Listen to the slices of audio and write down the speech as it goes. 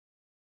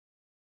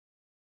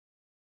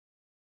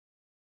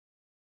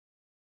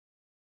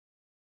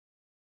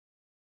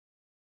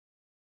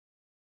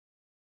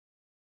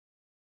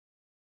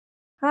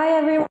Hi,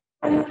 everyone.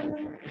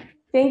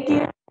 Thank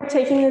you for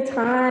taking the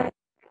time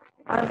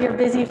out of your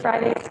busy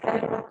Friday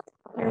schedule to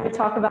hear me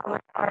talk about my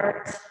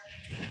art.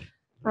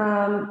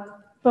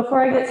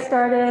 Before I get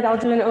started, I'll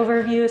do an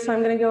overview. So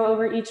I'm going to go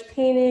over each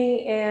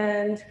painting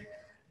and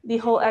the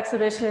whole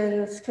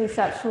exhibition's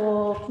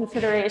conceptual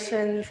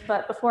considerations.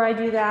 But before I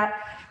do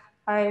that,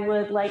 I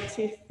would like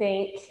to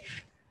thank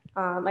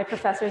my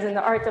professors in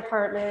the art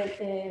department,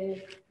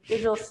 in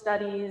digital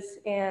studies,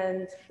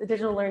 and the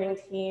digital learning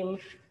team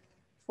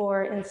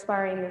for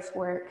inspiring this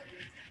work.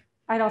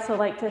 I'd also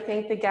like to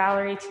thank the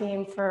gallery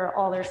team for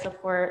all their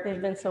support.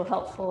 They've been so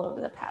helpful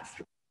over the past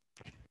week.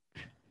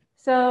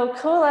 So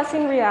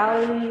Coalescing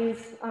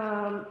Realities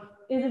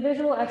is a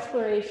visual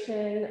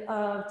exploration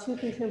of two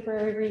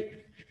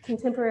contemporary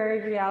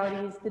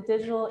realities, the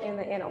digital and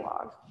the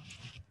analog.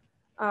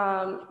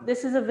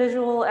 This is a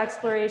visual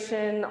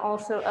exploration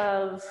also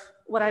of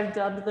what I've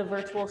dubbed the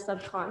virtual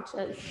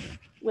subconscious,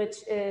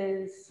 which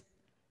is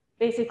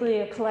basically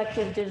a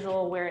collective digital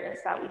awareness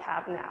that we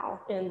have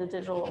now in the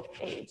digital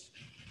age.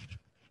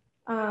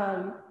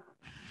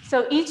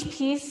 So each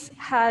piece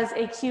has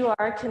a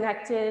QR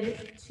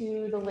connected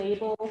to the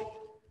label.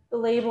 The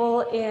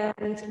label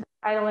and the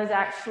title is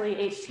actually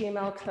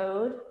HTML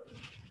code.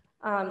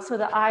 So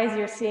the eyes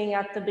you're seeing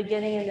at the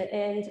beginning and the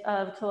end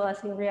of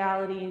Coalescing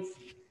Realities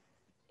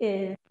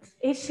is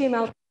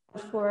HTML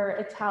code for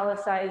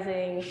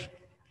italicizing.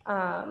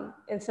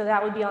 And so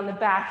that would be on the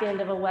back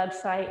end of a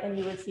website, and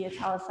you would see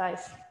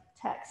italicized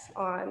text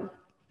on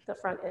the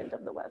front end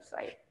of the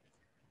website.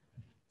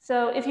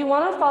 So if you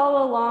want to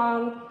follow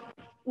along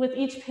with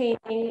each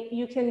painting,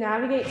 you can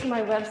navigate to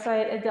my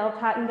website,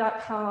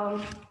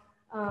 adellepatten.com,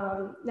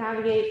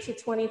 navigate to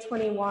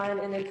 2021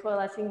 and then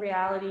Coalescing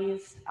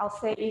Realities. I'll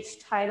say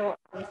each title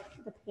of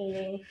the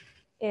painting,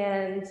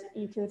 and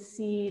you can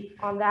see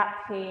on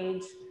that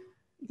page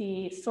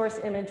the source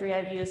imagery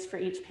I've used for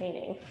each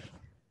painting.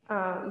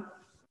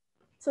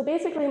 So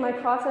basically, my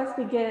process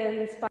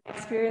begins by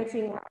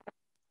experiencing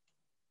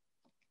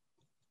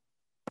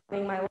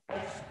my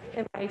life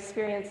and my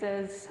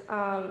experiences.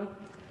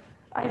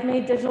 I've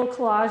made digital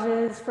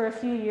collages for a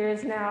few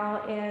years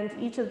now, and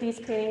each of these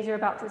paintings you're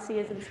about to see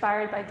is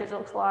inspired by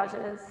digital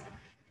collages.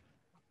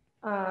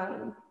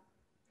 And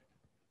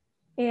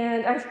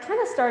I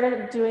kind of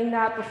started doing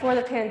that before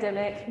the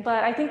pandemic,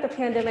 but I think the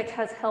pandemic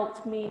has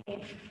helped me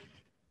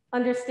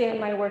understand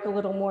my work a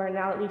little more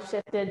now that we've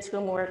shifted to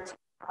a more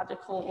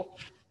technological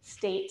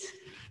state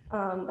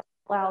that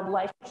allowed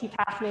life to keep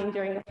happening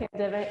during the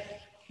pandemic.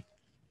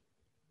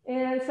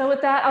 And so with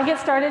that, I'll get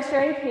started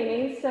sharing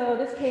paintings. So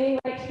this painting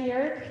right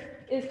here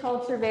is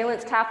called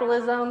Surveillance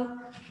Capitalism,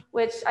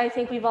 which I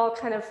think we've all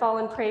kind of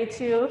fallen prey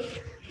to.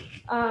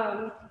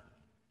 I've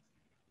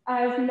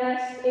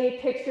meshed a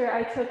picture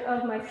I took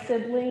of my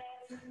siblings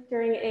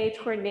during a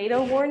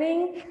tornado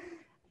warning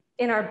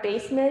in our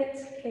basement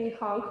in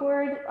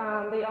Concord.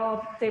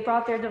 They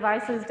brought their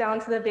devices down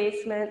to the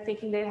basement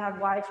thinking they'd have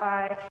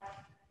Wi-Fi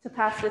to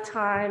pass the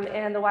time,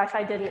 and the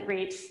Wi-Fi didn't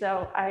reach,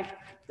 so I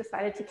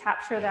decided to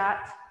capture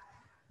that.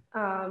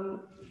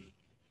 And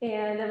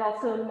I've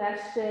also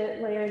meshed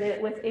it, layered it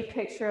with a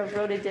picture of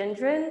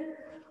rhododendron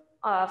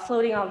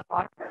floating on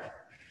water.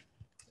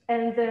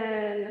 And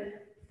then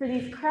for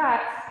these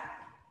cracks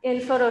in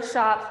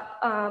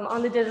Photoshop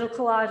on the digital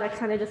collage, I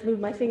kind of just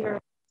moved my finger.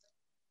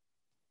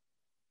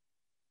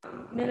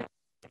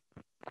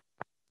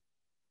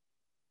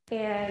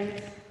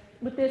 And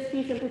with this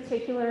piece in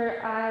particular,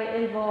 I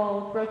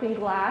involved broken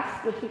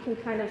glass, which you can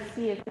kind of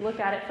see if you look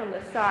at it from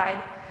the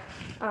side,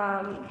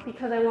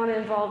 because I want to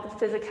involve the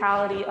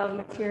physicality of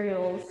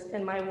materials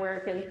in my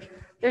work. And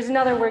there's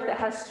another work that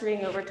has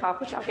string over top,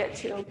 which I'll get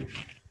to.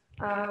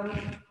 Yeah,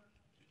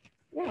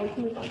 we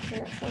can move on to the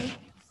next one.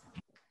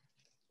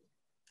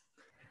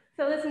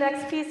 So this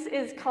next piece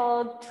is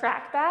called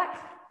Trackback.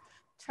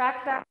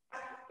 Trackback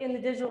in the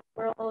digital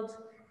world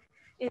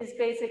is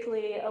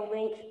basically a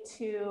link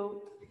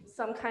to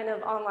some kind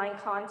of online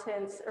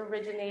content's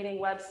originating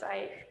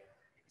website.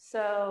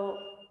 So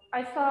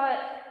I thought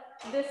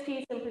this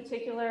piece in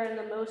particular and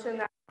the motion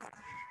that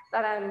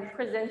I'm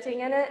presenting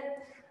in it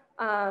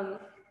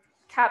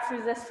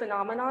captures this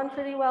phenomenon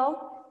pretty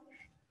well.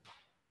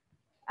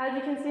 As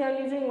you can see,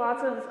 I'm using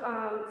lots of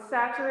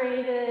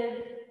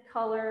saturated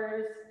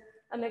colors,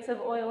 a mix of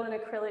oil and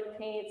acrylic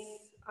paints,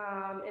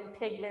 and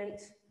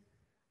pigment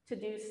to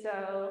do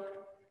so,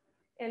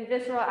 and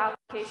visceral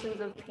applications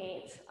of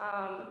paint.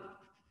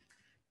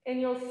 And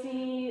you'll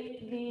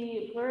see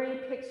the blurry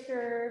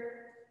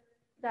picture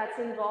that's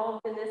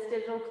involved in this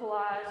digital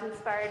collage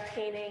inspired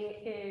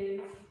painting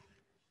is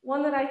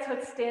one that I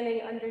took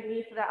standing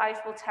underneath the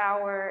Eiffel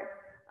Tower,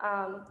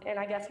 and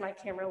I guess my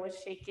camera was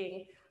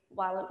shaking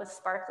while it was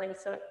sparkling,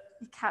 so it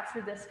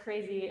captured this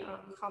crazy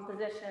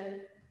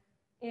composition.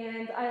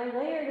 And I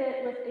layered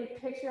it with a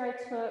picture I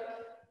took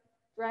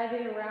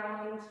driving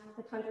around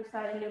the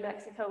countryside in New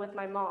Mexico with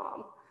my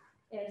mom.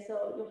 And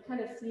so you'll kind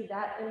of see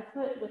that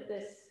input with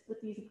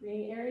these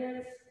green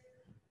areas.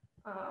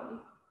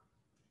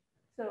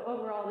 So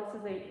overall, this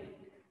is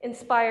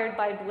inspired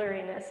by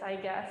blurriness, I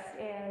guess.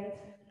 And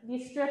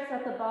these strips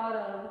at the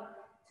bottom,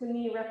 to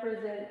me,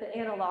 represent the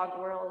analog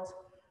world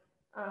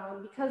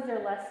because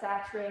they're less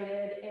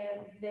saturated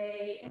and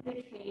they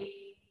indicate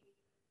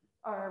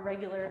our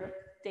regular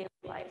daily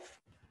life.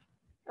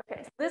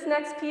 Okay, so this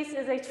next piece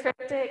is a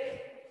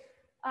triptych.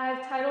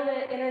 I've titled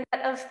it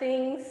Internet of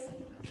Things.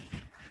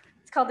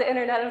 It's called the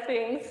Internet of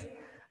Things.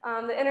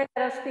 The Internet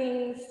of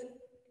Things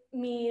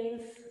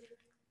means,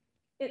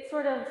 it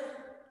sort of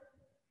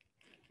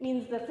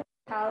means the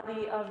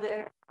physicality of the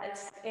internet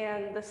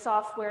and the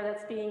software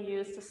that's being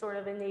used to sort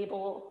of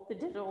enable the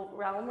digital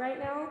realm right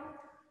now.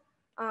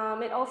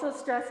 It also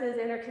stresses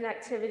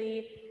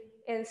interconnectivity,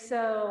 and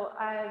so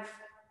I've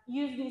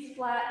used these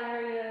flat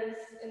areas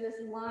and this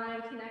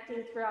line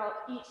connecting throughout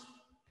each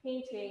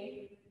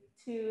painting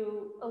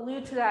to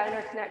allude to that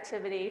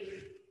interconnectivity.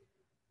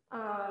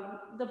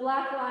 The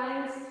black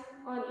lines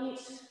on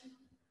each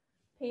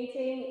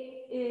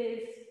painting is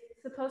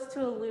supposed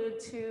to allude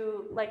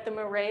to like the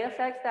moire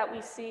effect that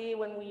we see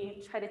when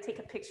we try to take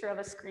a picture of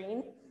a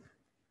screen.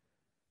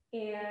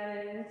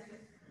 And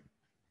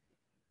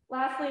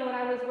lastly, when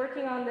I was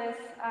working on this,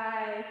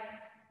 I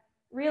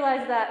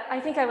realized that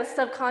I think I was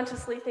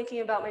subconsciously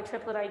thinking about my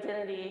triplet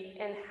identity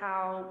and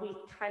how we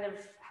kind of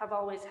have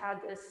always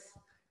had this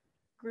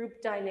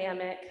group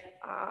dynamic,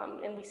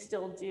 and we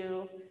still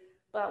do,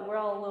 but we're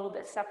all a little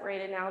bit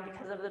separated now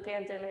because of the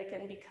pandemic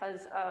and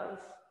because of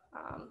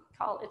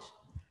college.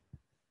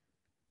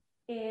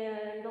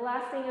 And the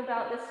last thing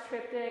about this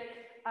triptych,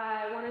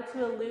 I wanted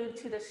to allude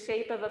to the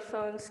shape of a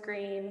phone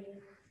screen,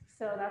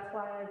 so that's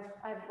why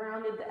I've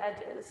rounded the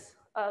edges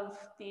of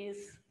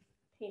these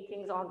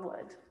paintings on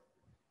wood.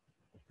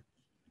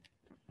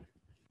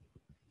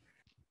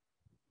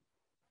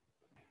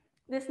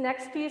 This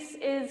next piece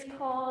is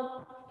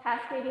called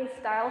Cascading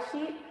Style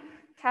Sheet.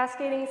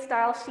 Cascading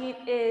Style Sheet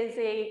is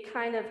a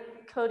kind of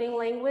coding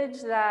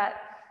language that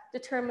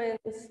determines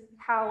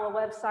how a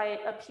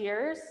website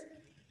appears.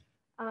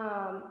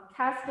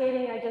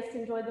 Cascading, I just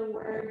enjoyed the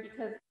word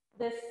because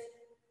this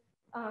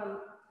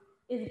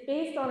is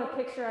based on a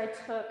picture I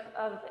took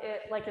of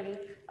it, like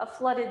a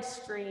flooded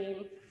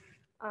stream.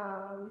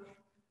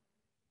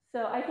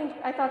 So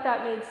I thought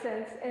that made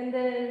sense. And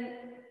then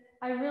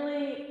I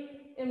really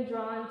am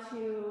drawn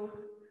to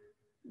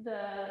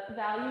the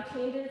value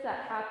changes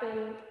that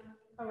happen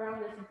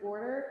around this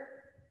border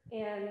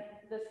and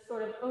the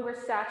sort of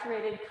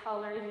oversaturated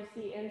colors you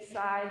see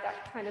inside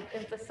that kind of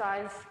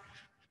emphasize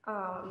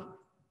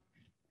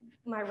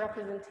my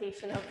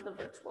representation of the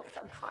virtual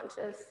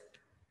subconscious.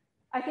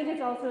 I think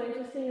it's also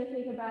interesting to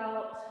think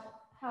about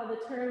how the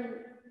term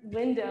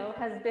window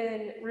has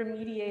been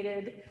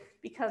remediated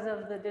because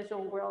of the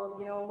digital world.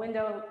 You know, a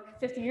window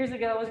 50 years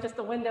ago was just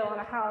a window on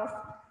a house,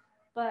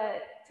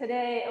 but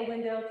today a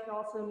window can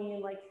also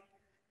mean like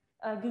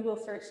a Google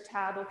search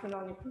tab open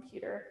on your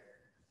computer.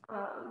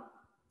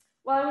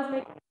 While I was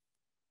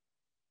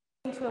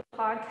making to a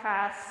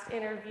podcast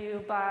interview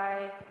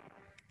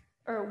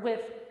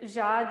with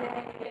Jade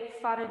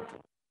Farid,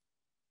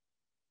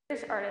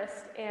 British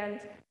artist, and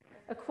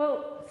a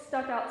quote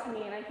stuck out to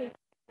me, and I think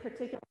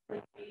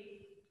particularly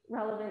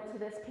relevant to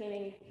this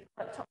painting,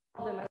 but to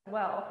all of them as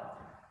well.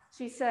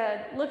 She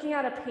said, looking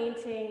at a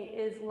painting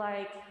is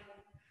like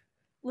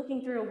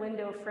looking through a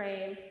window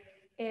frame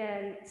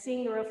and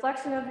seeing the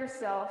reflection of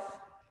yourself,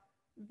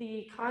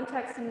 the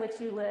context in which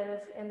you live,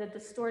 and the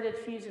distorted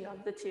fusion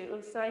of the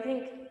two. So I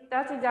think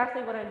that's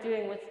exactly what I'm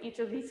doing with each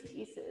of these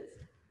pieces.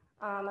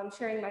 I'm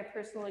sharing my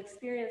personal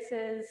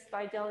experiences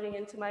by delving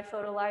into my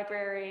photo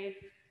library,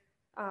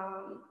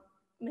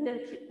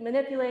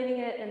 manipulating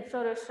it in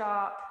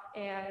Photoshop,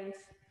 and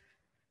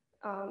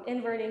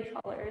inverting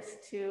colors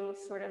to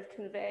sort of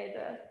convey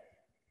the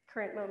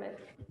current moment.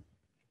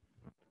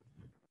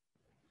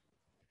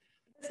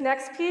 This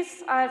next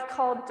piece I've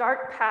called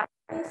Dark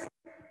Patterns,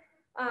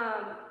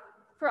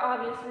 for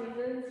obvious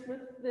reasons, with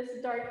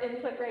this dark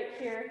input right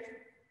here.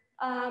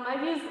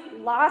 I've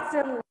used lots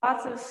and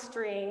lots of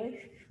string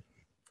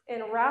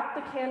and wrapped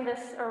the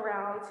canvas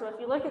around. So if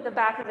you look at the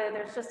back of it,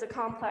 there's just a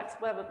complex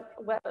web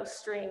of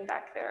string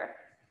back there.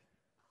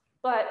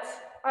 But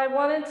I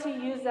wanted to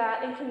use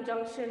that in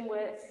conjunction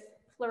with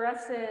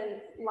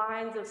fluorescent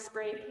lines of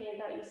spray paint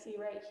that you see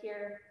right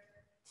here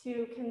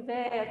to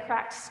convey a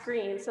cracked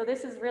screen. So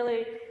this is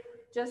really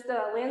just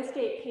a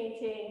landscape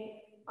painting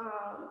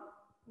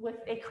with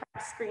a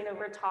cracked screen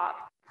over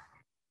top.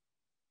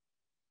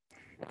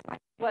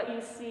 What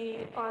you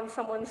see on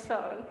someone's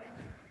phone.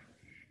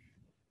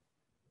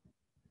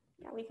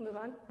 Yeah, we can move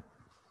on.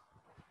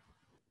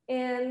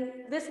 And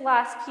this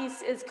last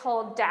piece is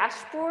called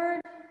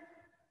Dashboard.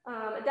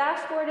 A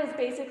dashboard is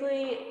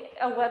basically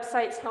a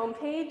website's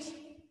homepage.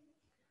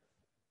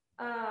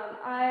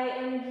 I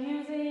am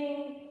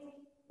using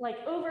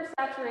like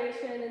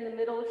oversaturation in the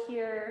middle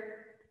here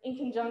in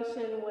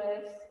conjunction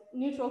with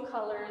neutral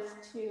colors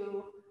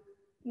to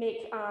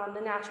make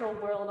the natural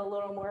world a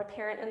little more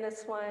apparent in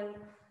this one.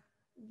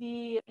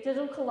 The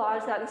digital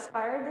collage that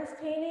inspired this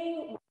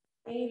painting was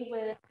made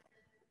with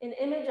an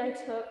image I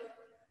took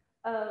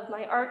of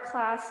my art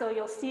class, so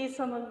you'll see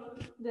some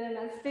of them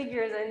as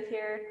figures in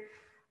here.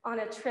 on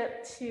a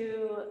trip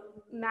to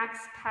Max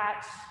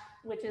Patch,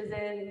 which is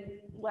in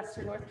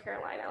Western North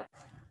Carolina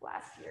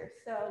last year.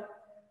 So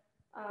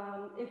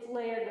it's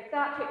layered with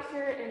that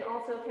picture and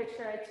also a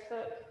picture I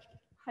took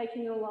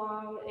hiking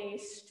along a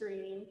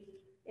stream.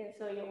 And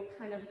so you'll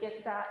kind of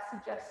get that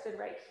suggested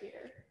right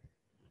here.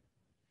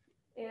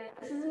 And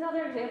this is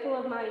another example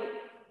of my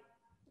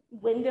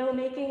window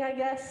making, I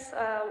guess,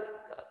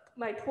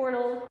 my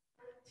portal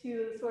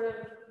to sort of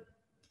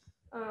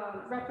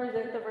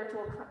represent the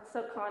virtual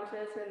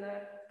subconscious and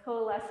the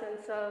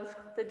coalescence of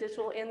the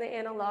digital and the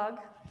analog.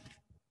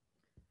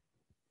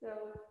 So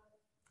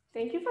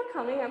thank you for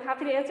coming. I'm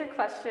happy to answer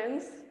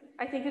questions.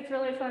 I think it's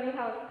really funny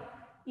how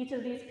each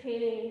of these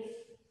paintings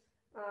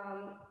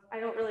I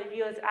don't really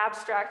view as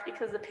abstract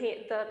because the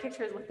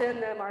pictures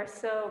within them are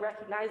so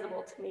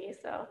recognizable to me.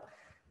 So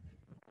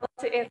I'd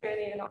love to answer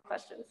any and all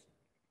questions.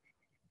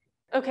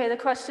 Okay, the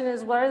question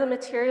is, what are the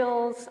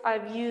materials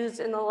I've used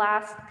in the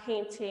last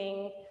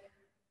painting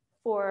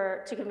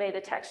to convey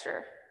the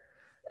texture?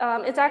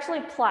 It's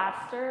actually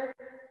plaster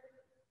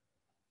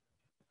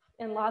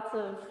and lots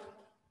of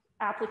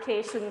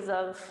applications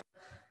of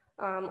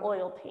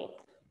oil paint.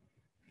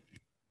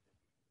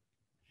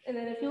 And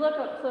then if you look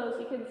up close,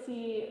 you can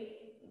see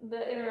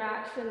the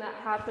interaction that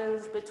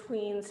happens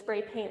between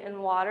spray paint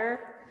and water,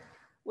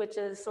 which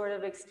is sort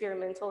of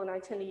experimental, and I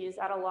tend to use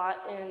that a lot.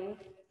 And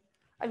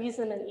I've used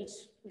them in each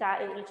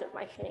of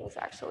my paintings,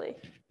 actually.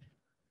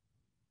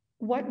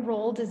 What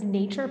role does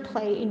nature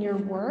play in your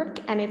work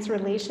and its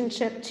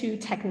relationship to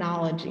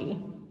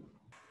technology?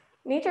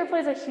 Nature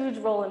plays a huge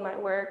role in my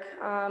work.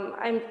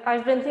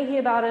 I've been thinking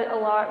about it a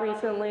lot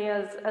recently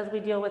as we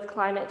deal with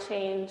climate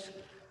change,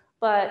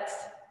 but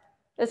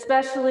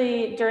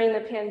especially during the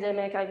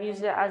pandemic, I've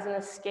used it as an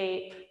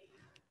escape.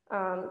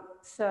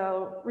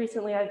 So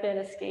recently I've been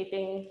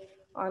escaping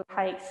on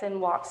hikes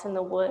and walks in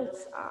the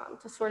woods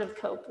to sort of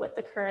cope with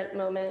the current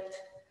moment.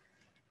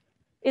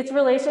 Its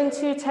relation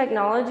to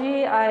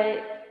technology,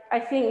 I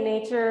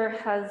think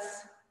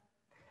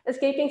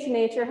escaping to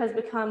nature has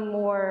become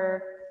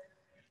more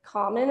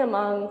common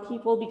among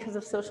people because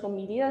of social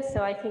media.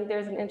 So I think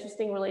there's an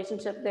interesting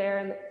relationship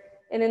there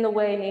and in the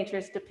way nature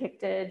is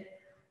depicted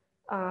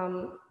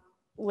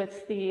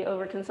with the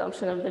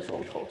overconsumption of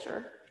visual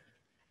culture.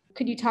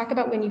 Could you talk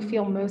about when you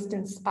feel most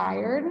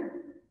inspired?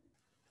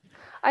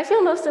 I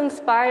feel most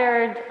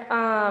inspired,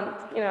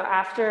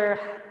 after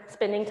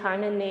spending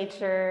time in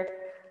nature,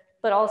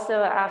 but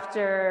also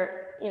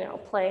after,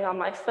 playing on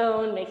my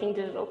phone, making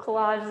digital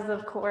collages,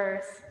 of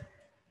course,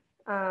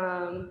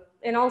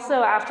 and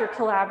also after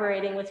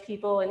collaborating with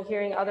people and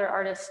hearing other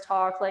artists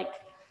talk, like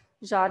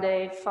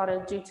Jade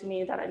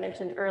Farajutumi that I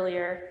mentioned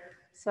earlier.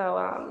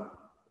 So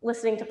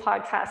listening to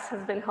podcasts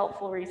has been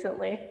helpful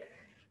recently.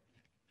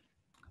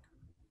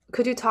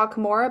 Could you talk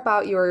more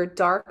about your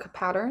dark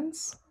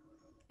patterns?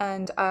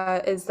 And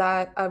is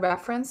that a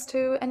reference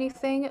to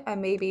anything?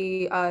 And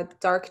maybe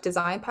dark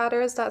design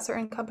patterns that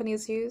certain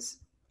companies use?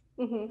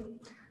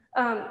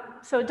 Mm-hmm.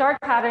 So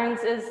dark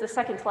patterns is the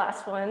second to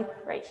last one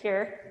right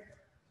here.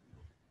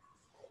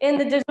 In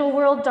the digital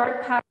world,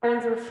 dark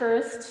patterns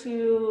refers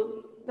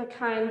to the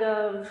kind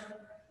of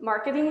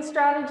marketing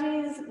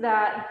strategies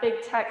that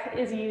big tech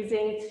is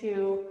using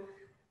to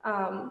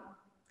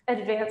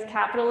advance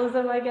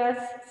capitalism, I guess.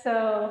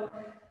 So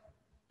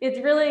it's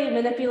really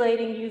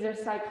manipulating user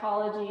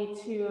psychology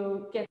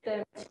to get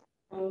them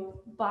to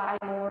buy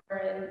more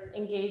and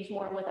engage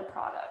more with a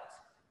product.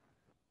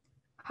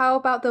 How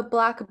about the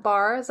black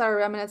bars are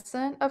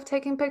reminiscent of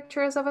taking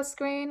pictures of a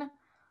screen,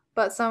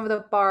 but some of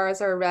the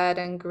bars are red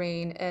and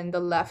green in the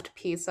left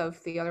piece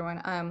of the other one.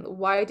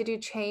 Why did you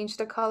change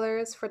the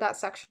colors for that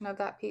section of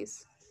that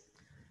piece?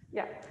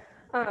 Yeah.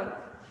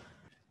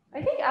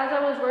 I think as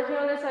I was working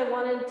on this, I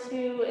wanted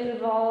to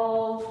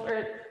involve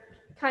or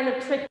kind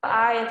of trick the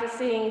eye into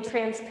seeing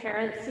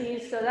transparency.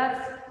 So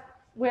that's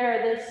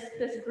where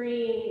this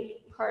green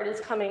part is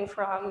coming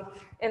from,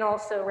 and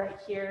also right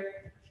here.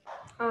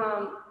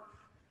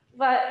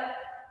 But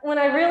when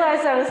I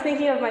realized I was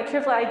thinking of my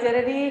triplet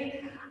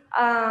identity,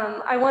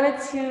 I wanted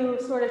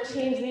to sort of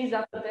change these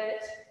up a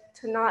bit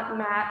to not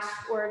match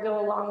or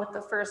go along with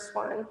the first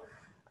one,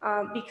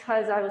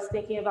 because I was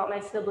thinking about my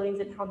siblings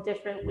and how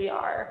different we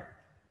are.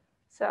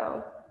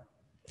 So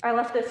I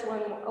left this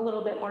one a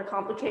little bit more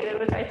complicated,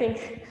 which I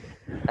think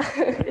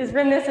is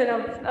reminiscent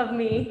of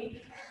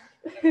me.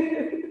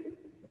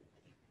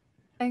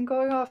 And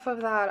going off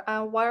of that,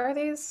 why are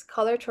these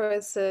color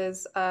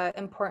choices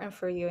important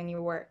for you in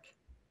your work?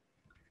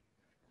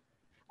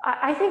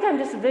 I think I'm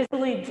just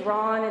visually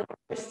drawn and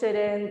interested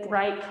in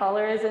bright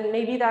colors, and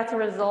maybe that's a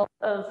result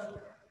of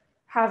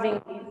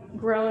having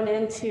grown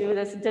into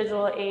this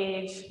digital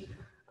age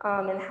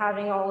and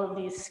having all of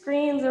these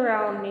screens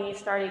around me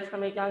starting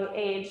from a young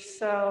age.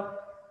 So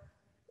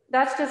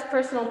that's just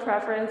personal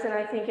preference, and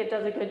I think it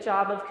does a good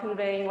job of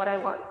conveying what I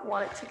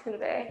want it to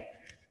convey.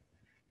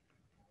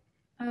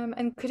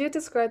 And could you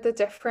describe the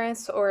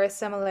difference or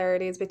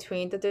similarities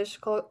between the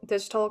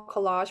digital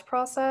collage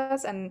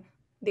process and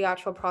the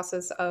actual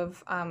process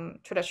of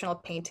traditional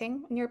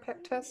painting in your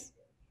practice?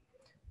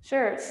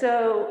 Sure.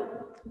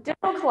 So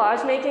digital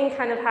collage making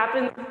kind of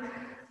happens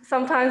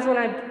sometimes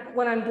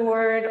when I'm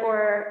bored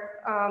or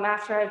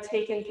after I've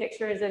taken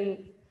pictures and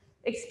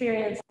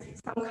experienced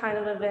some kind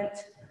of event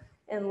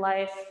in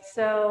life.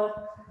 So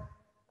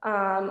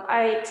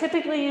I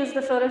typically use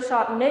the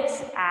Photoshop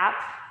Mix app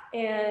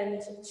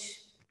and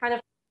kind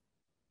of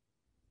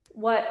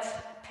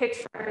what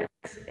pictures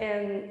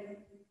and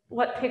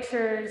what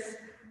pictures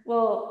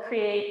will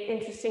create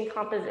interesting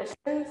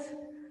compositions.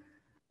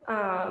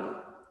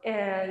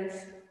 And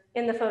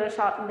in the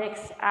Photoshop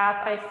Mix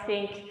app, I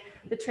think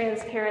the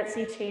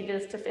transparency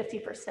changes to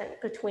 50%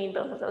 between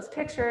both of those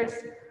pictures.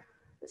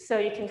 So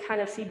you can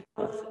kind of see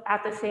both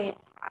at the same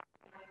time.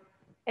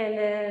 And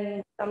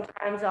then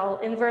sometimes I'll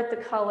invert the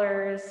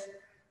colors,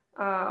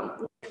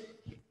 which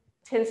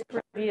tends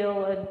to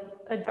reveal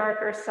a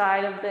darker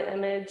side of the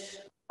image,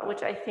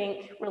 which I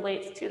think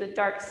relates to the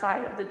dark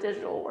side of the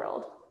digital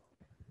world.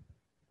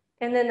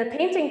 And then the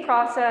painting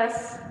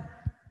process,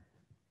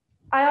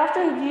 I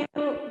often view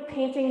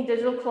painting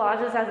digital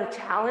collages as a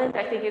challenge.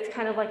 I think it's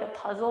kind of like a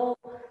puzzle.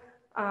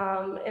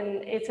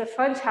 And it's a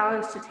fun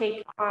challenge to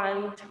take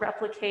on to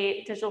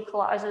replicate digital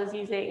collages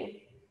using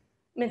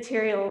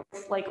materials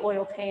like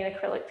oil paint,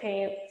 acrylic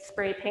paint,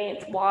 spray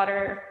paint,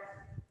 water,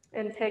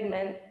 and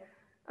pigment.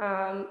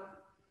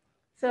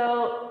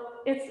 So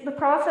it's the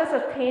process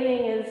of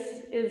painting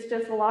is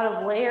just a lot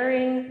of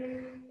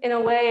layering. In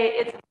a way,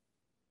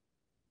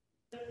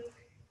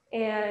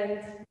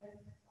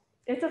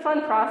 it's a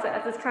fun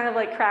process. It's kind of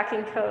like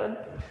cracking code.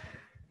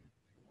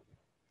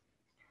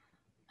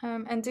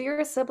 And do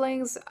your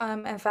siblings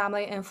and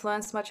family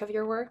influence much of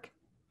your work?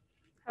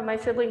 Have my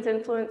siblings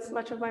influenced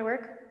much of my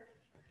work?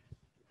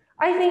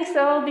 I think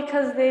so,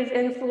 because they've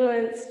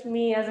influenced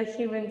me as a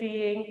human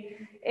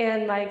being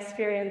and my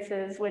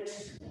experiences, which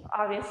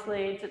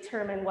obviously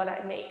determine what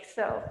I make.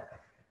 So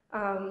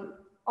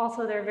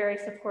also they're very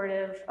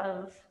supportive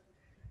of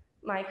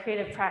my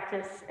creative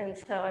practice, and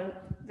so I'm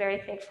very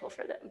thankful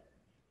for them.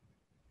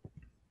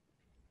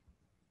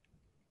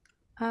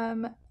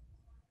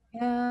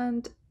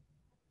 And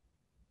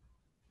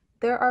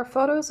there are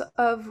photos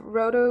of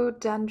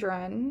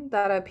rhododendron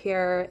that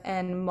appear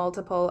in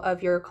multiple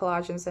of your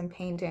collages and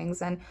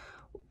paintings. And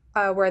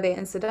were they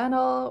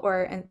incidental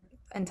or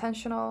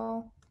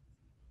intentional?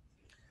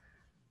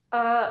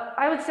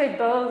 I would say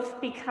both,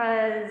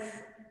 because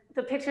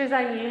the pictures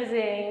I'm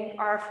using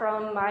are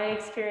from my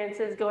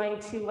experiences going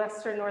to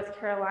Western North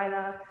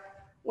Carolina,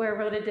 where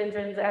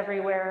rhododendrons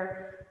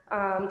everywhere,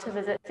 to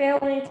visit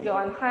family, to go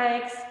on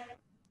hikes.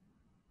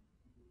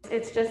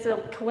 It's just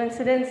a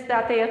coincidence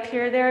that they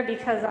appear there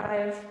because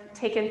I've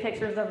taken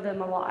pictures of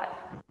them a lot.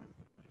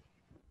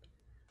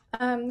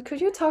 Could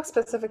you talk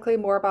specifically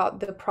more about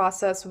the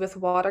process with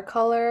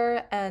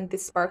watercolor and the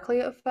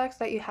sparkly effect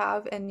that you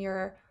have in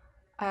your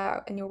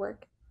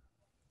work?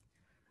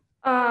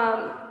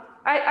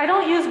 I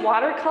don't use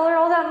watercolor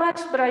all that much,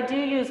 but I do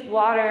use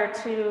water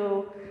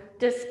to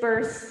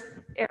disperse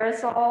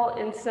aerosol,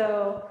 and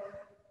so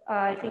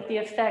I think the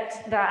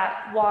effect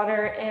that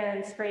water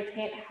and spray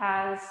paint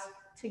has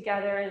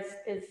together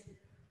is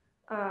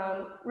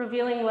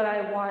revealing what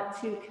I want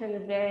to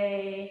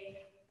convey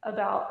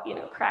about,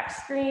 cracked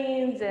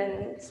screens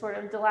and sort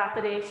of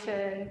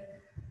dilapidation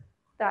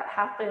that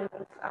happens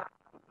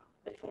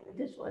between the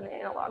digital and the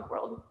analog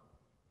world.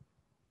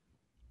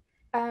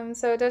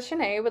 So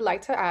Deshanae would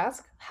like to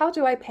ask, how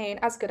do I paint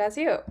as good as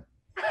you?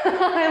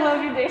 I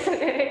love you,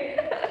 Deshanae.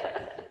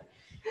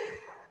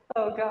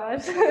 Oh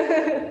gosh.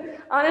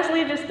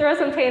 Honestly, just throw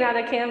some paint on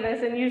a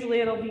canvas and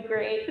usually it'll be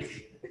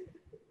great.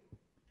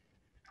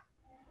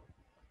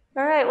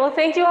 All right, well,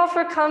 thank you all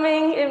for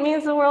coming. It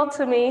means the world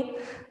to me,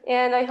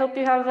 and I hope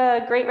you have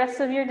a great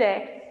rest of your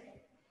day.